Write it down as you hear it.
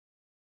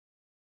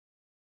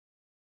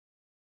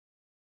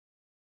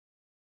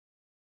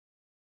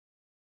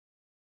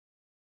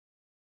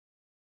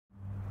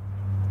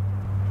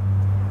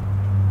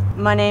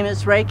My name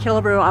is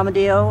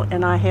Killebrew-Amadio,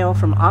 and I hail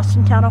from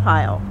Austintown,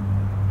 Ohio.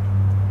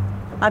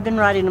 I've been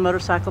riding a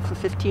motorcycle for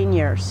 15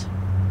 years.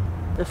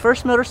 The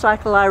first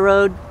motorcycle I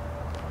rode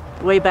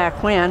way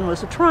back when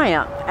was a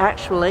Triumph.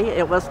 Actually,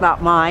 it was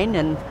not mine,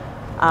 and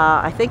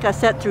I think I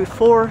sat through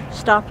 4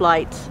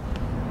 stoplights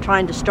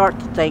trying to start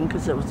the thing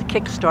because it was a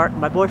kickstart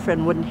and my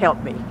boyfriend wouldn't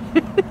help me.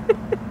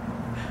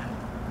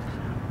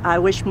 I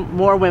wish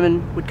more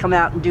women would come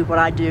out and do what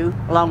I do,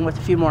 along with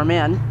a few more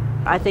men.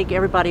 I think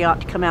everybody ought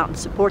to come out and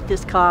support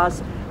this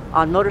cause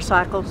on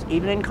motorcycles,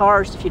 even in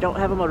cars if you don't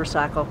have a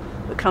motorcycle,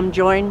 but come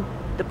join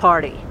the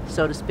party,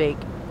 so to speak,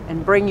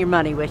 and bring your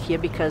money with you,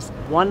 because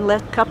one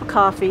less cup of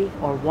coffee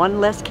or one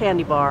less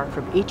candy bar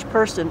from each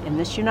person in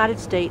this United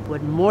States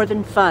would more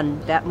than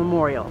fund that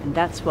memorial, and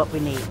that's what we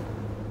need.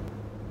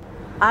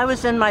 I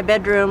was in my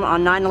bedroom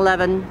on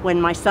 9/11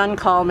 when my son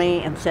called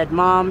me and said,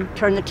 "Mom,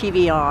 turn the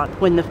TV on."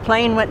 When the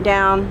plane went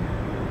down,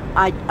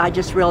 I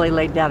just really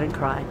laid down and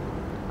cried.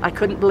 I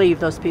couldn't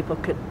believe those people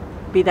could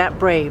be that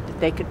brave,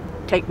 that they could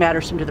take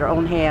matters into their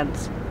own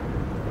hands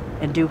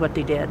and do what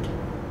they did.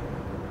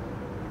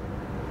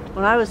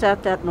 When I was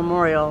at that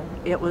memorial,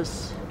 it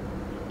was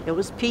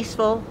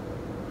peaceful,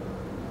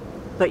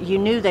 but you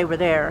knew they were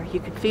there. You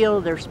could feel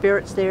their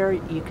spirits there.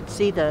 You could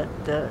see the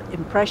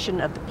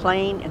impression of the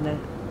plane in the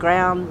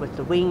ground with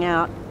the wing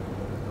out,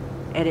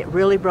 and it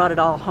really brought it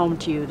all home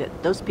to you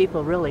that those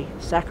people really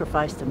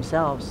sacrificed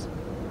themselves,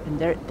 and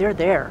they're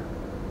there,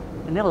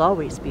 and they'll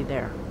always be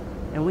there,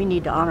 and we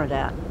need to honor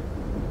that.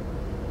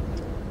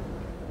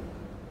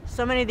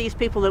 So many of these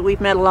people that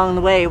we've met along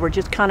the way were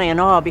just kind of in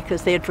awe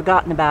because they had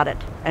forgotten about it,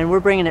 and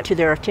we're bringing it to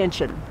their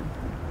attention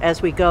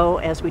as we go,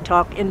 as we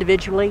talk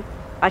individually.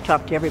 I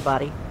talk to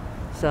everybody,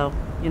 so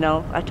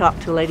I talk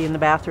to a lady in the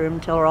bathroom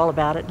and tell her all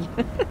about it.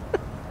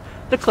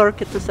 The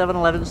clerk at the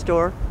 7-Eleven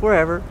store,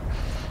 wherever,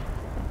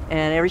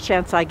 and every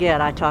chance I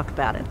get I talk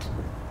about it.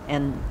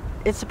 And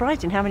it's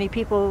surprising how many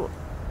people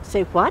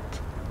say, "What?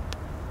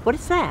 What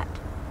is that?"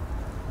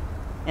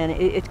 And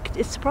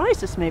it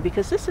surprises me,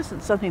 because this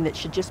isn't something that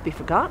should just be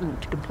forgotten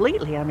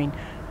completely. I mean,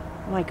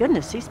 my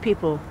goodness, these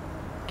people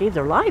gave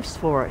their lives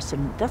for us,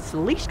 and that's the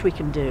least we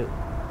can do,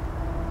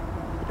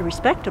 to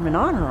respect them and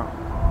honor them.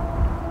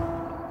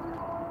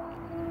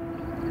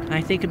 I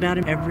think about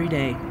him every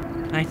day.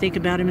 I think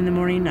about him in the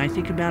morning, I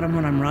think about him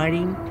when I'm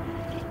riding,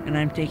 and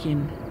I'm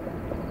thinking,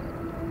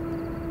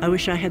 I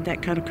wish I had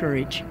that kind of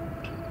courage.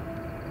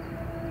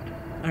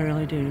 I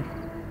really do.